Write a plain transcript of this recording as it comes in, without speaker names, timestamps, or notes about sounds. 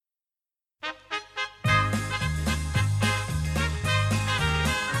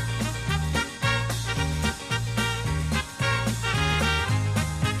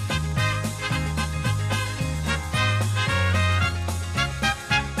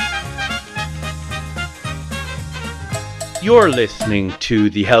You're listening to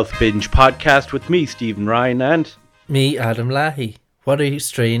the Health Binge podcast with me, Stephen Ryan, and me, Adam Lahey. What a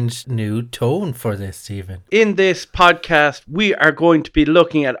strange new tone for this, Stephen. In this podcast, we are going to be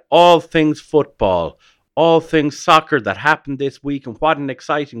looking at all things football, all things soccer that happened this week, and what an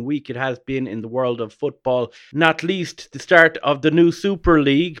exciting week it has been in the world of football. Not least the start of the new Super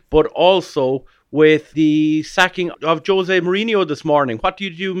League, but also with the sacking of Jose Mourinho this morning. What do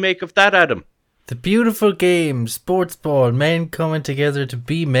you make of that, Adam? The beautiful game, sports ball, men coming together to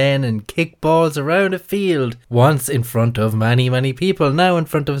be men and kick balls around a field. Once in front of many, many people, now in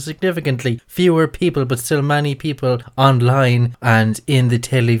front of significantly fewer people, but still many people online and in the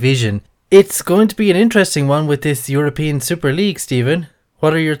television. It's going to be an interesting one with this European Super League, Stephen.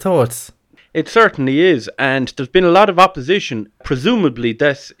 What are your thoughts? It certainly is, and there's been a lot of opposition. Presumably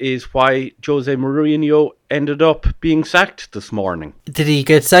this is why Jose Mourinho ended up being sacked this morning. Did he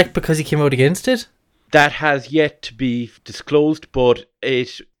get sacked because he came out against it? That has yet to be disclosed, but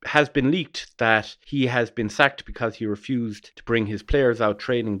it has been leaked that he has been sacked because he refused to bring his players out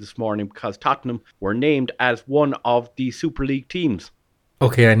training this morning because Tottenham were named as one of the Super League teams.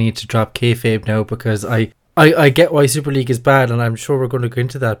 Okay, I need to drop kayfabe now because I get why Super League is bad, and I'm sure we're going to go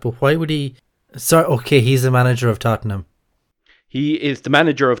into that, but why would he... Sorry, okay, he's the manager of Tottenham. He is the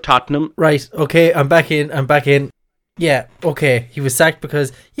manager of Tottenham. Right, okay, I'm back in. Yeah, okay, he was sacked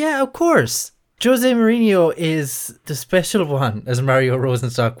because... Yeah, of course. Jose Mourinho is the special one, as Mario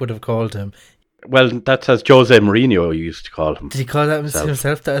Rosenstock would have called him. Well, that's as Jose Mourinho used to call him. Did he call that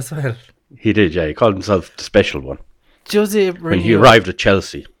himself that as well? He did, yeah, he called himself the special one. Jose Mourinho... When he arrived at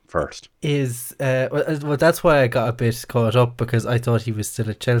Chelsea first. Is well, that's why I got a bit caught up, because I thought he was still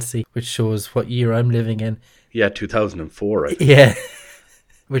at Chelsea, which shows what year I'm living in. Yeah, 2004, right? Yeah.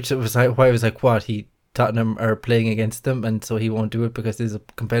 Which was like, why I was like, what, Tottenham are playing against them and so he won't do it because there's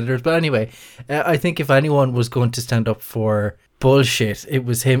competitors. But anyway, I think if anyone was going to stand up for bullshit, it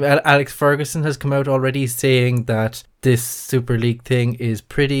was him. Alex Ferguson has come out already saying that this Super League thing is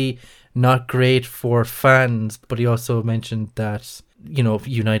pretty not great for fans, but he also mentioned that, you know,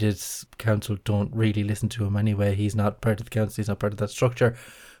 United's council don't really listen to him anyway. He's not part of the council, he's not part of that structure.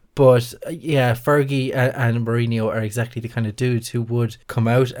 But yeah, Fergie and Mourinho are exactly the kind of dudes who would come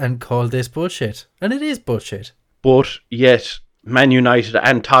out and call this bullshit. And it is bullshit. But yet, Man United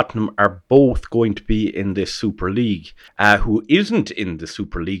and Tottenham are both going to be in this Super League. Who isn't in the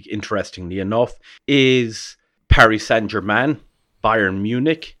Super League, interestingly enough, is Paris Saint-Germain, Bayern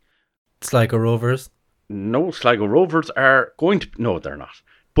Munich. Sligo Rovers. No, Sligo Rovers are going to... No, they're not.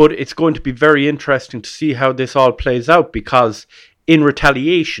 But it's going to be very interesting to see how this all plays out, because in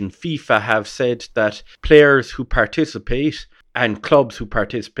retaliation, FIFA have said that players who participate and clubs who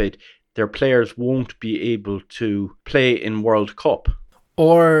participate, their players won't be able to play in World Cup.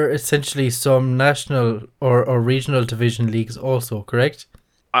 Or essentially some national or regional division leagues also, correct?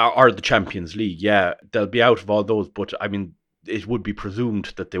 Or the Champions League, yeah. They'll be out of all those, but I mean... it would be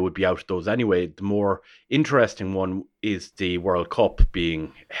presumed that they would be out of those anyway. The more interesting one is the World Cup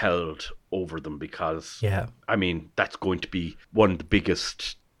being held over them, because, yeah, I mean, that's going to be one of the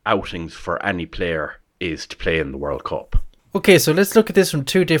biggest outings for any player, is to play in the World Cup. Okay, so let's look at this from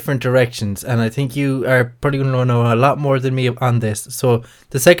two different directions, and I think you are probably going to know a lot more than me on this. So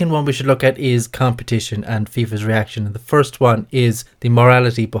the second one we should look at is competition and FIFA's reaction, and the first one is the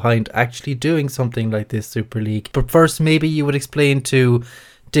morality behind actually doing something like this Super League. But first, maybe you would explain to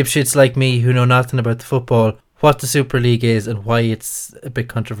dipshits like me who know nothing about the football what the Super League is and why it's a bit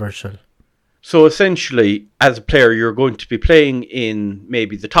controversial. So essentially, as a player, you're going to be playing in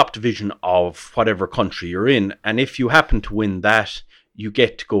maybe the top division of whatever country you're in. And if you happen to win that, you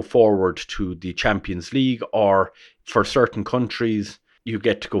get to go forward to the Champions League, or for certain countries, you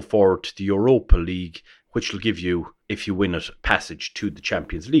get to go forward to the Europa League, which will give you, if you win it, passage to the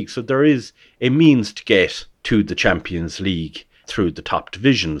Champions League. So there is a means to get to the Champions League through the top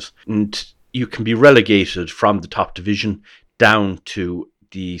divisions. And you can be relegated from the top division down to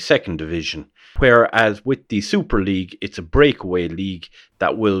the second division. Whereas with the Super League, it's a breakaway league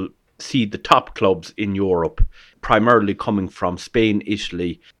that will see the top clubs in Europe, primarily coming from Spain,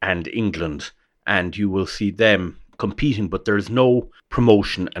 Italy and England. And you will see them competing, but there's no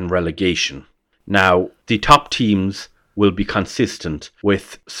promotion and relegation. Now, the top teams will be consistent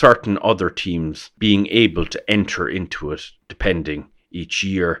with certain other teams being able to enter into it, depending each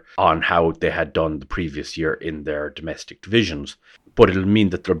year on how they had done the previous year in their domestic divisions. But it'll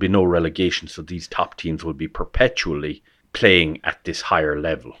mean that there'll be no relegation, so these top teams will be perpetually playing at this higher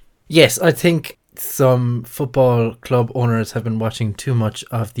level. Yes, I think some football club owners have been watching too much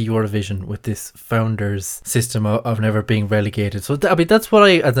of the Eurovision with this founders system of never being relegated. So that's what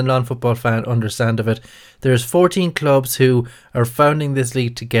I, as a non-football fan, understand of it. There's 14 clubs who are founding this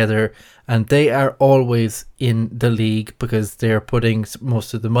league together, and they are always in the league because they're putting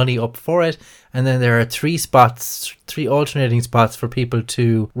most of the money up for it. And then there are three alternating spots for people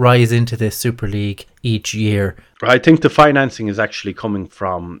to rise into this Super League each year. I think the financing is actually coming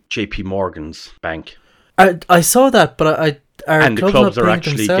from JP Morgan's bank. I saw that, but and the clubs are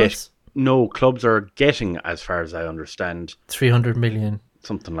actually clubs are getting, as far as I understand, 300 million.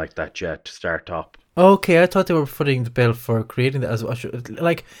 Something like that, yeah, to start up. Okay, I thought they were footing the bill for creating that as well.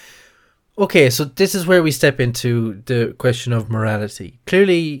 Okay, so this is where we step into the question of morality.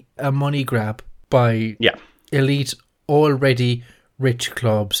 Clearly a money grab by elite, already rich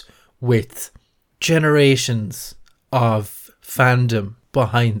clubs with generations of fandom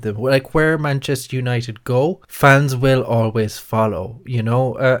behind them. Like where Manchester United go, fans will always follow,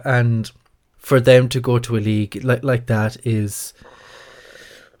 and for them to go to a league like that is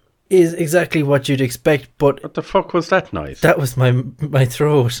exactly what you'd expect. But what the fuck was that noise? That was my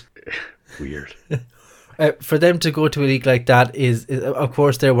throat. Weird. For them to go to a league like that is, of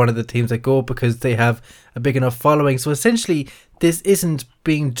course, they're one of the teams that go because they have a big enough following. So essentially, this isn't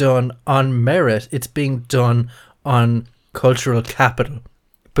being done on merit. It's being done on cultural capital,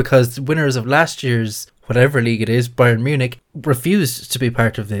 because the winners of last year's whatever league it is, Bayern Munich, refused to be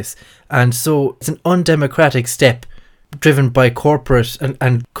part of this. And so it's an undemocratic step driven by corporate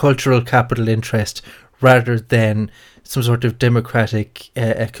and cultural capital interest rather than some sort of democratic,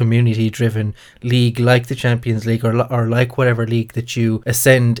 community-driven league like the Champions League or like whatever league that you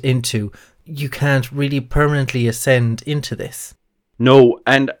ascend into. You can't really permanently ascend into this. No,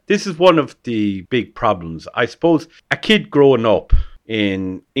 and this is one of the big problems. I suppose a kid growing up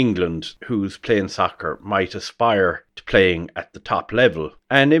in England who's playing soccer might aspire to playing at the top level.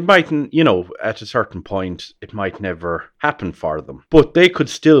 And it mightn't, at a certain point, it might never happen for them. But they could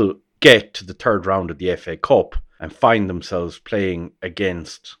still get to the third round of the FA Cup and find themselves playing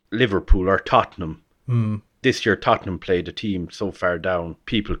against Liverpool or Tottenham. This year, Tottenham played a team so far down,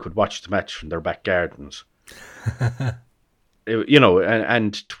 people could watch the match from their back gardens.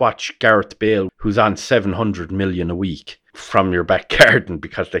 And to watch Gareth Bale, who's on 700 million a week, from your back garden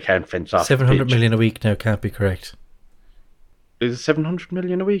because they can't fence off 700 million a week now can't be correct. Is it 700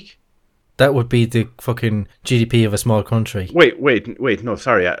 million a week? That would be the fucking GDP of a small country. Wait, no,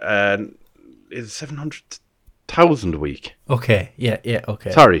 sorry. Is it 700,000 a week? Okay, yeah,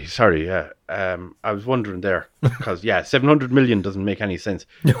 okay. Sorry, yeah. I was wondering there, because, 700 million doesn't make any sense.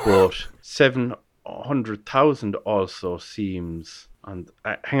 But 700,000 also seems...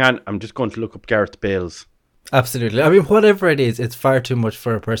 hang on, I'm just going to look up Gareth Bale's. Absolutely. I mean, whatever it is, it's far too much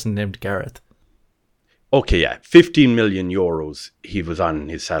for a person named Gareth. Okay, 15 million euros he was on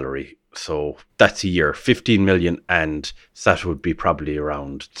his salary. So that's a year, 15 million, and that would be probably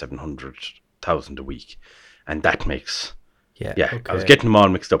around 700,000 a week. And that makes... Okay. I was getting them all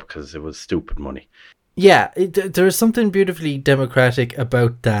mixed up because it was stupid money. Yeah, there's something beautifully democratic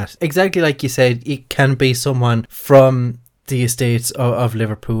about that. Exactly like you said, it can be someone from the estates of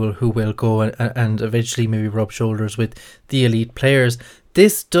Liverpool who will go and eventually maybe rub shoulders with the elite players.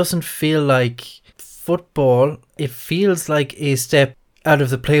 This doesn't feel like football. It feels like a step out of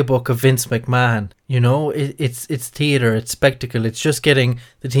the playbook of Vince McMahon. It's theatre, it's spectacle. It's just getting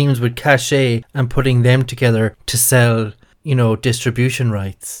the teams with cachet and putting them together to sell, distribution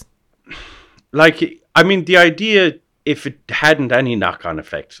rights. The idea, if it hadn't any knock-on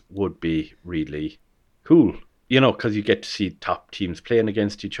effects, would be really cool. Because you get to see top teams playing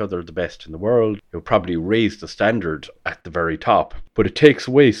against each other, the best in the world. It'll probably raise the standard at the very top, but it takes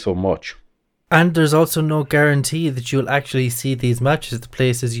away so much. And there's also no guarantee that you'll actually see these matches, the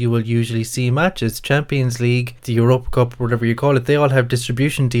places you will usually see matches. Champions League, the Europa Cup, whatever you call it, they all have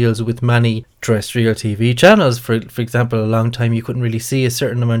distribution deals with many terrestrial TV channels. For example, a long time you couldn't really see a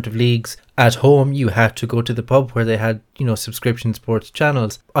certain amount of leagues at home. You had to go to the pub where they had, subscription sports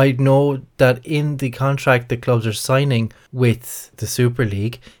channels. I know that in the contract the clubs are signing with the Super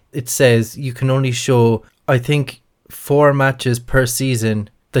League, it says you can only show, I think, 4 matches per season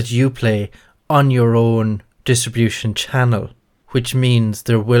that you play on your own distribution channel, which means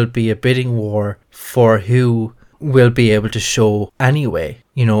there will be a bidding war for who will be able to show anyway.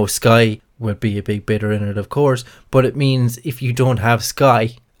 Sky will be a big bidder in it, of course, but it means if you don't have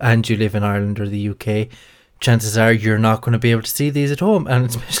Sky and you live in Ireland or the UK, chances are you're not going to be able to see these at home, and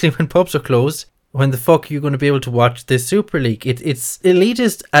especially when pubs are closed, when the fuck are you going to be able to watch this Super League? It's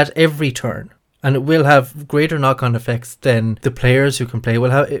elitist at every turn. And it will have greater knock-on effects than the players who can play. It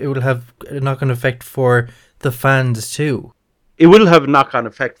will have a knock-on effect for the fans too. It will have a knock-on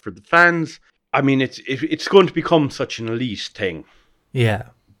effect for the fans. I mean, it's going to become such an elite thing. Yeah.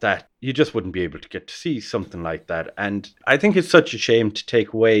 That you just wouldn't be able to get to see something like that. And I think it's such a shame to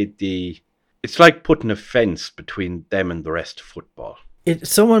take away it's like putting a fence between them and the rest of football.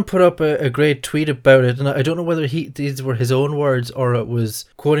 Someone put up a great tweet about it, and I don't know whether these were his own words or it was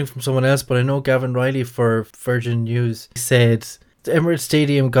quoting from someone else, but I know Gavin Riley for Virgin News said the Emirates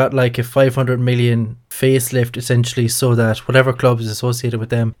Stadium got like a 500 million facelift essentially, so that whatever club is associated with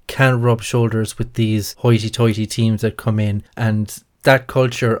them can rub shoulders with these hoity-toity teams that come in, and that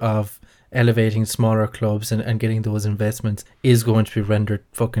culture of elevating smaller clubs and getting those investments is going to be rendered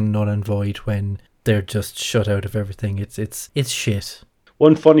fucking null and void when they're just shut out of everything. It's shit.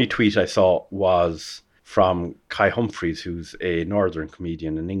 One funny tweet I saw was from Kai Humphries, who's a northern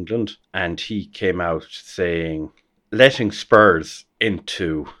comedian in England, and he came out saying, letting Spurs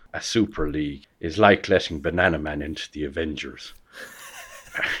into a Super League is like letting Banana Man into the Avengers.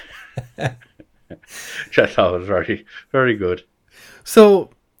 Which I thought was very, very good. So,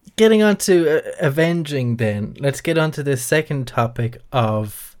 getting on to avenging then, let's get on to the second topic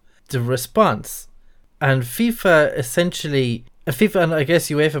of the response. And FIFA essentially... FIFA and I guess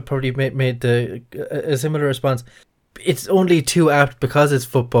UEFA probably made a similar response. It's only too apt because it's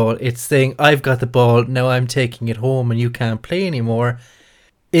football. It's saying, I've got the ball, now I'm taking it home and you can't play anymore.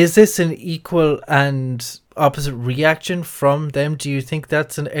 Is this an equal and opposite reaction from them? Do you think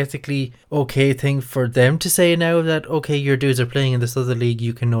that's an ethically okay thing for them to say now that, okay, your dudes are playing in this other league,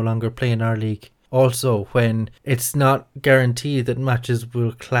 you can no longer play in our league? Also, when it's not guaranteed that matches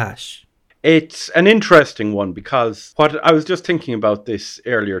will clash. It's an interesting one because what I was just thinking about this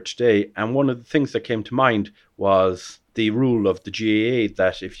earlier today, and one of the things that came to mind was the rule of the GAA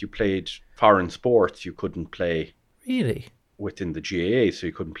that if you played foreign sports, you couldn't play really within the GAA, so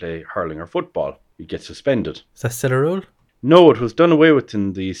you couldn't play hurling or football. You'd get suspended. Is that still a rule? No, it was done away with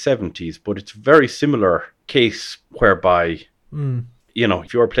in the 70s, but it's a very similar case whereby, you know,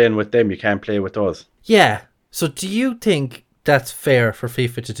 if you're playing with them, you can't play with us. Yeah. So do you think that's fair for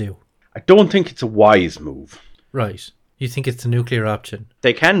FIFA to do? I don't think it's a wise move. Right. You think it's a nuclear option?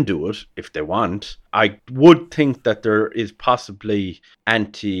 They can do it if they want. I would think that there is possibly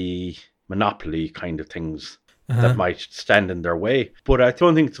anti-monopoly kind of things that might stand in their way. But I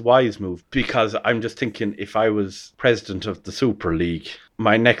don't think it's a wise move because I'm just thinking if I was president of the Super League,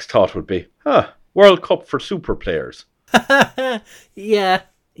 my next thought would be, World Cup for super players.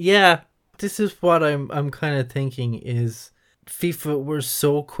 Yeah. This is what I'm kind of thinking is FIFA were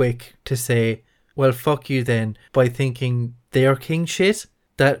so quick to say, well, fuck you then, by thinking they're king shit,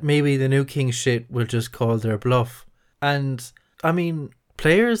 that maybe the new king shit will just call their bluff. And, I mean,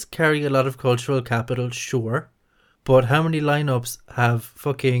 players carry a lot of cultural capital, sure, but how many lineups have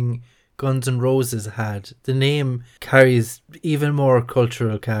fucking Guns N' Roses had? The name carries even more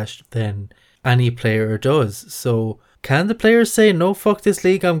cultural cash than any player does. So, can the players say, no, fuck this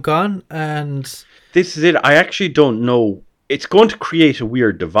league, I'm gone? And this is it. I actually don't know. It's going to create a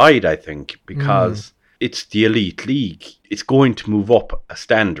weird divide, I think, because it's the elite league. It's going to move up a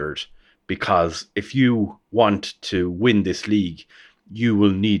standard because if you want to win this league, you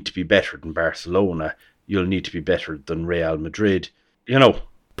will need to be better than Barcelona. You'll need to be better than Real Madrid, you know.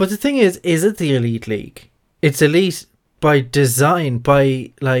 But the thing is it the elite league? It's elite by design,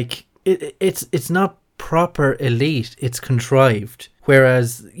 by like it's not proper elite. It's contrived.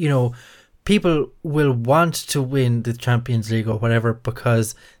 Whereas, you know, people will want to win the Champions League or whatever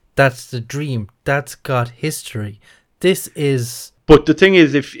because that's the dream. That's got history. This is... But the thing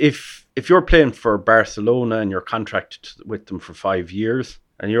is, if you're playing for Barcelona and you're contracted with them for 5 years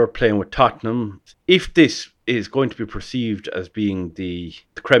and you're playing with Tottenham, if this is going to be perceived as being the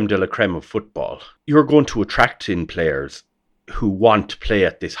creme de la creme of football, you're going to attract in players who want to play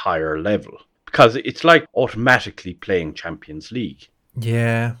at this higher level because it's like automatically playing Champions League.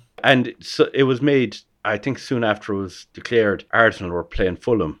 Yeah. And so it was made, I think soon after it was declared, Arsenal were playing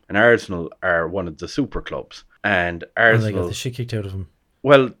Fulham. And Arsenal are one of the super clubs. And Arsenal... they got the shit kicked out of them.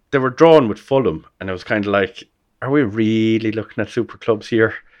 Well, they were drawn with Fulham. And it was kind of like, are we really looking at super clubs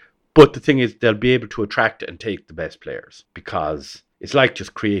here? But the thing is, they'll be able to attract and take the best players. Because it's like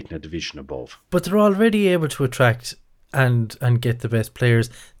just creating a division above. But they're already able to attract and get the best players.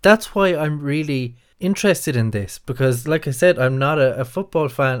 That's why I'm really... interested in this, because like I said, I'm not a football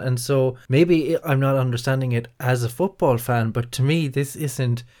fan, and so maybe I'm not understanding it as a football fan, but to me this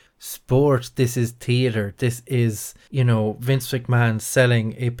isn't sport, this is theatre. This is, you know, Vince McMahon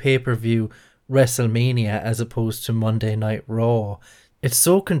selling a pay-per-view WrestleMania as opposed to Monday Night Raw. It's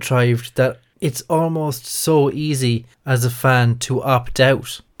so contrived that it's almost so easy as a fan to opt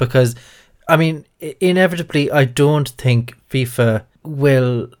out because, I mean, inevitably, I don't think FIFA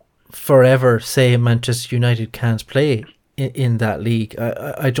will forever say Manchester United can't play in that league.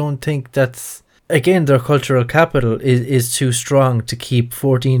 I don't think that's, again, their cultural capital is too strong to keep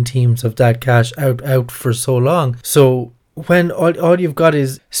 14 teams of that cash out for so long. So when all you've got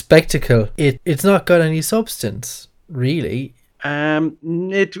is spectacle, it's not got any substance, really.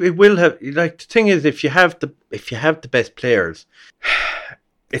 It will have, like, the thing is, if you have the best players,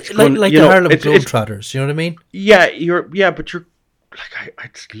 it's like the Harlem Globetrotters, you know what I mean? Yeah, but you're like,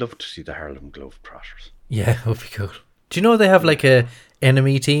 I'd love to see the Harlem Globetrotters. Yeah, that would be cool. Do you know they have like a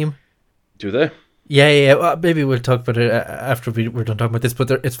enemy team? Do they? Yeah. Well, maybe we'll talk about it after we're done talking about this. But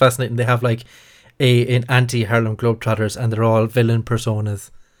it's fascinating. They have like an anti Harlem Globetrotters, and they're all villain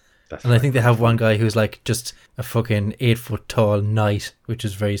personas. I think they have one guy who's like just a fucking 8 foot tall knight, which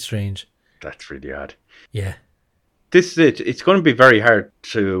is very strange. That's really odd. Yeah. This is it. It's going to be very hard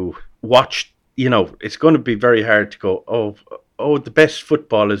to watch. You know, it's going to be very hard to go, oh, the best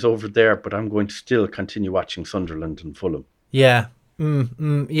football is over there, but I'm going to still continue watching Sunderland and Fulham. Yeah.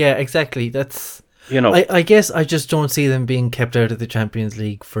 Yeah, exactly. That's, you know, I guess I just don't see them being kept out of the Champions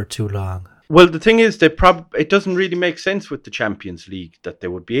League for too long. Well, the thing is, it doesn't really make sense with the Champions League that they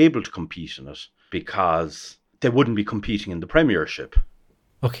would be able to compete in it because they wouldn't be competing in the Premiership.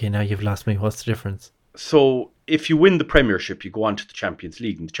 Okay, now you've lost me. What's the difference? So if you win the Premiership, you go on to the Champions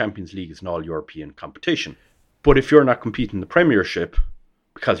League, and the Champions League is an all-European competition. But if you're not competing in the Premiership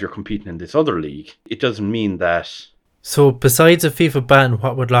because you're competing in this other league, it doesn't mean that... So besides a FIFA ban,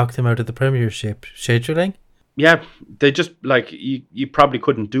 what would lock them out of the Premiership? Scheduling? Yeah, they just, like, you probably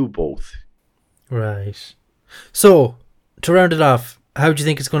couldn't do both. Right. So, to round it off, how do you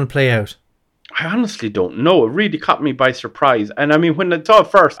think it's going to play out? I honestly don't know. It really caught me by surprise. And I mean, when I saw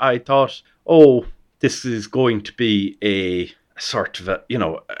it first, I thought, oh, this is going to be a sort of a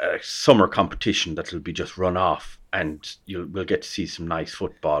summer competition that'll be just run off and we'll get to see some nice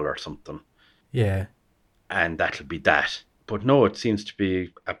football or something. Yeah. And that'll be that. But no, it seems to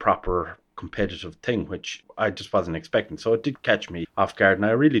be a proper competitive thing, which I just wasn't expecting. So it did catch me off guard, and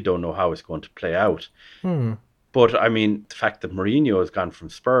I really don't know how it's going to play out. But I mean, the fact that Mourinho has gone from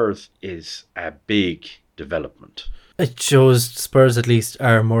Spurs is a big development. It shows Spurs at least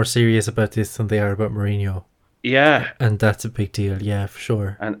are more serious about this than they are about Mourinho. Yeah. And that's a big deal, yeah, for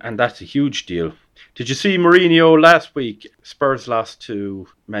sure. And that's a huge deal. Did you see Mourinho last week? Spurs lost to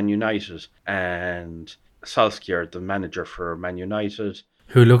Man United, and Solskjaer, the manager for Man United,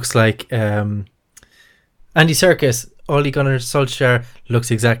 who looks like Andy Serkis. Ole Gunnar Solskjaer looks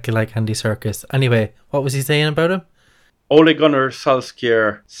exactly like Andy Serkis. Anyway, what was he saying about him? Ole Gunnar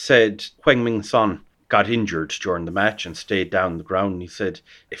Solskjaer said Heung-min Son got injured during the match and stayed down the ground. He said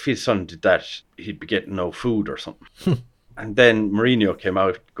if his son did that, he'd be getting no food or something. And then Mourinho came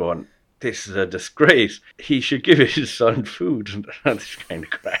out going, this is a disgrace. He should give his son food. And that's kind of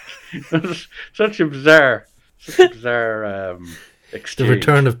crack. Such a bizarre exchange. The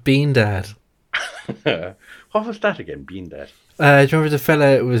return of Bean Dad. What was that again, Bean Dad? Do you remember the fella?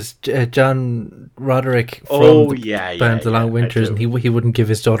 It was John Roderick from the Long Winters, and he wouldn't give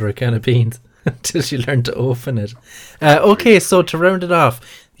his daughter a can of beans until she learned to open it. Okay, so to round it off,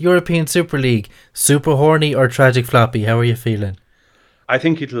 European Super League, super horny or tragic floppy? How are you feeling? I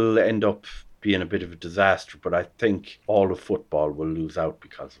think it'll end up being a bit of a disaster, but I think all of football will lose out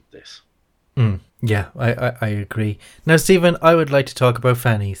because of this. Yeah, I agree. Now, Stephen, I would like to talk about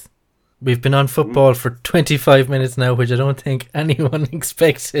fannies. We've been on football for 25 minutes now, which I don't think anyone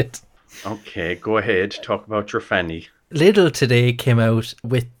expected. Okay, go ahead. Talk about your fanny. Lidl today came out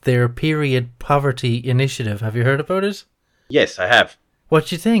with their period poverty initiative. Have you heard about it? Yes, I have. What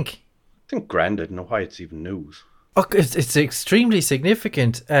do you think? I think grand. I don't know why it's even news. Oh, it's extremely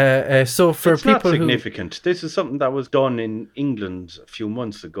significant. So for it's people not significant. This is something that was done in England a few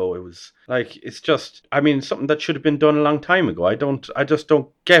months ago. It was like, it's just, I mean, something that should have been done a long time ago. I just don't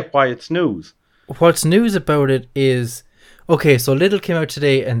get why it's news. What's news about it is, okay, so Lidl came out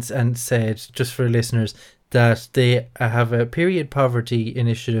today and said, just for listeners, that they have a period poverty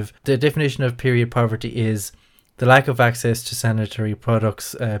initiative. The definition of period poverty is the lack of access to sanitary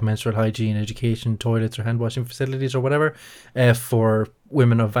products, menstrual hygiene, education, toilets or hand washing facilities or whatever for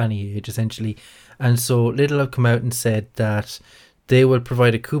women of any age, essentially. And so Lidl have come out and said that they will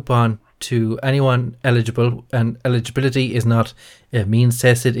provide a coupon to anyone eligible, and eligibility is not means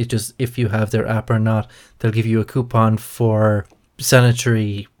tested. It's just if you have their app or not, they'll give you a coupon for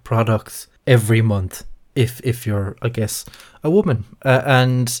sanitary products every month if you're, I guess, a woman.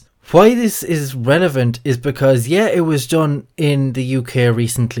 And Why this is relevant is because, yeah, it was done in the UK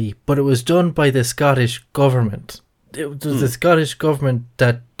recently, but it was done by the Scottish government. It was the Scottish government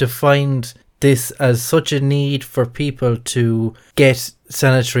that defined this as such a need for people to get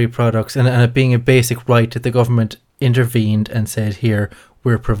sanitary products, and it being a basic right that the government intervened and said, here,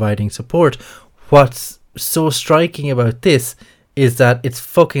 we're providing support. What's so striking about this is that it's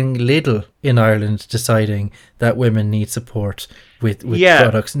fucking Lidl in Ireland deciding that women need support with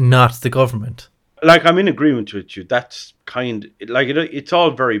products, not the government. Like, I'm in agreement with you. That's it's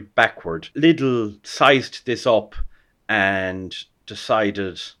all very backward. Lidl sized this up and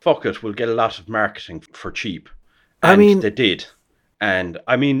decided, fuck it, we'll get a lot of marketing for cheap. And they did. And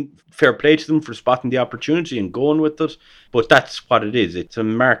I mean, fair play to them for spotting the opportunity and going with it. But that's what it is. It's a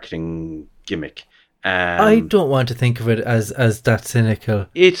marketing gimmick. I don't want to think of it as that cynical.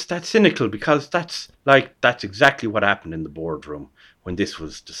 It's that cynical because that's exactly what happened in the boardroom when this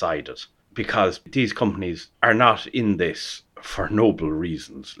was decided. Because these companies are not in this for noble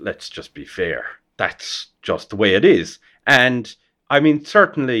reasons. Let's just be fair. That's just the way it is. And I mean,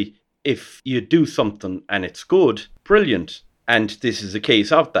 certainly if you do something and it's good, brilliant. And this is a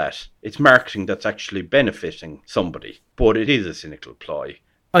case of that. It's marketing that's actually benefiting somebody. But it is a cynical ploy.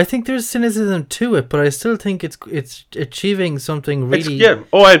 I think there's cynicism to it, but I still think it's achieving something really.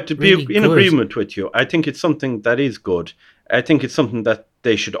 I'd be really in agreement with you. I think it's something that is good. I think it's something that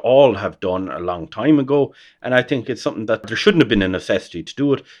they should all have done a long time ago, and I think it's something that there shouldn't have been a necessity to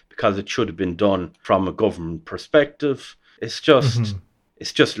do it because it should have been done from a government perspective. It's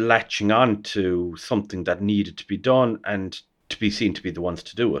just latching on to something that needed to be done and to be seen to be the ones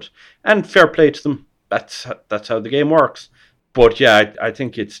to do it. And fair play to them. That's how the game works. But yeah, I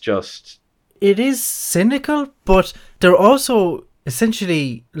think it's just... It is cynical, but they're also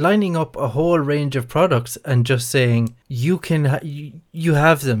essentially lining up a whole range of products and just saying, you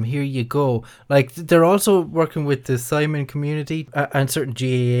have them, here you go. Like, they're also working with the Simon community and certain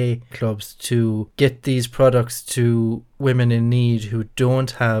GAA clubs to get these products to women in need who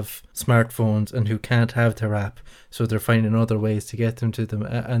don't have smartphones and who can't have their app. So they're finding other ways to get them to them,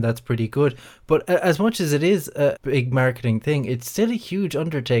 and that's pretty good. But as much as it is a big marketing thing, it's still a huge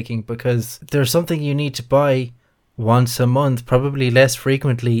undertaking because there's something you need to buy once a month, probably less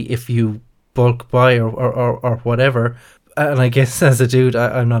frequently if you bulk buy or whatever. And I guess as a dude,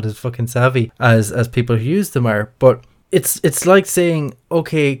 I'm not as fucking savvy as people who use them are. But it's like saying,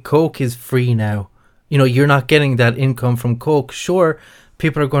 okay, Coke is free now. You know, you're not getting that income from Coke. Sure,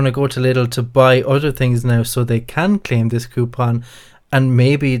 people are going to go to Lidl to buy other things now so they can claim this coupon and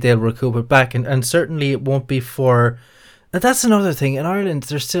maybe they'll recoup it back. And certainly it won't be for... That's another thing. In Ireland,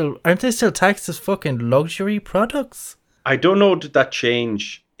 aren't they still taxed as fucking luxury products? I don't know, did that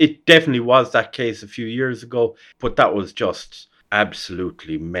change? It definitely was that case a few years ago, but that was just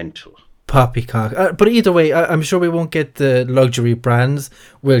absolutely mental. Poppycock. But either way, I'm sure we won't get the luxury brands.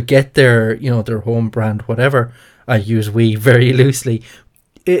 We'll get their home brand, whatever. I use we very loosely.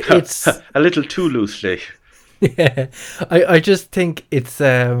 It's a little too loosely. Yeah, I just think it's...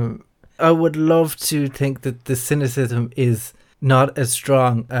 I would love to think that the cynicism is not as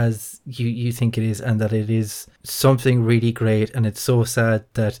strong as you think it is, and that it is something really great. And it's so sad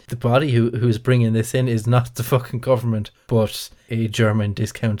that the body who's bringing this in is not the fucking government, but a German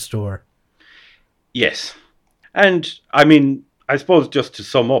discount store. Yes. And I mean, I suppose just to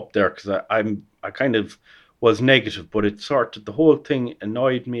sum up there, because I kind of was negative, but the whole thing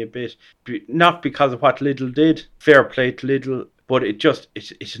annoyed me a bit. Not because of what Lidl did, fair play to Lidl, but it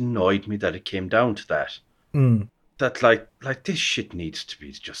annoyed me that it came down to that. Mm. That like this shit needs to be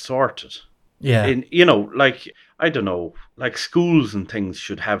just sorted. Yeah. I don't know, like schools and things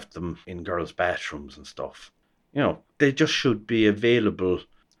should have them in girls' bathrooms and stuff. They just should be available.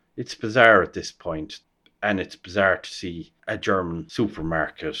 It's bizarre at this point, and it's bizarre to see a German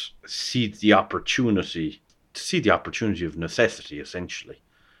supermarket see the opportunity of necessity, essentially.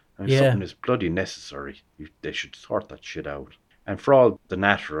 And if something is bloody necessary, they should sort that shit out. And for all the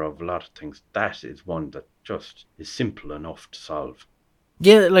natter of a lot of things, that is one that just is simple enough to solve.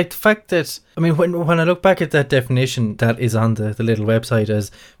 Yeah, like the fact that, I mean, when I look back at that definition that is on the little website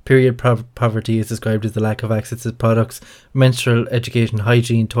as period poverty is described as the lack of access to products, menstrual education,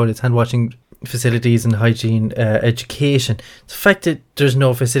 hygiene, toilets, hand washing facilities and hygiene education. The fact that there's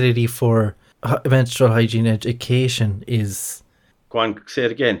no facility for menstrual hygiene education is... Go on, say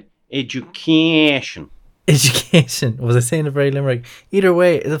it again. Education. Was I saying it very limerick? Either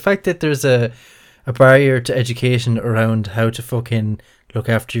way, the fact that there's a barrier to education around how to fucking look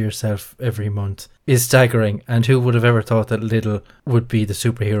after yourself every month is staggering. And who would have ever thought that Lidl would be the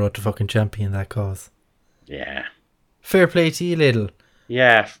superhero to fucking champion that cause? Yeah. Fair play to you, Lidl.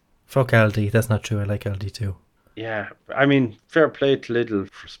 Yeah. Fuck Aldi. That's not true. I like Aldi too. Yeah, I mean, fair play to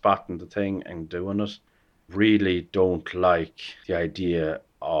Lidl for spotting the thing and doing it. Really don't like the idea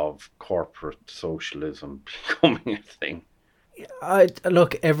of corporate socialism becoming a thing.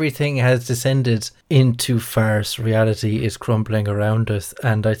 Look, everything has descended into farce. Reality is crumbling around us,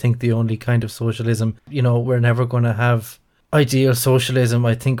 and I think the only kind of socialism, we're never going to have ideal socialism.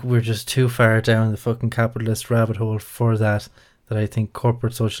 I think we're just too far down the fucking capitalist rabbit hole for that I think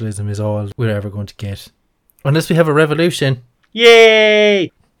corporate socialism is all we're ever going to get. Unless we have a revolution. Yay!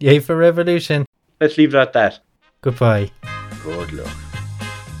 Yay for revolution. Let's leave it at that. Goodbye. Good luck.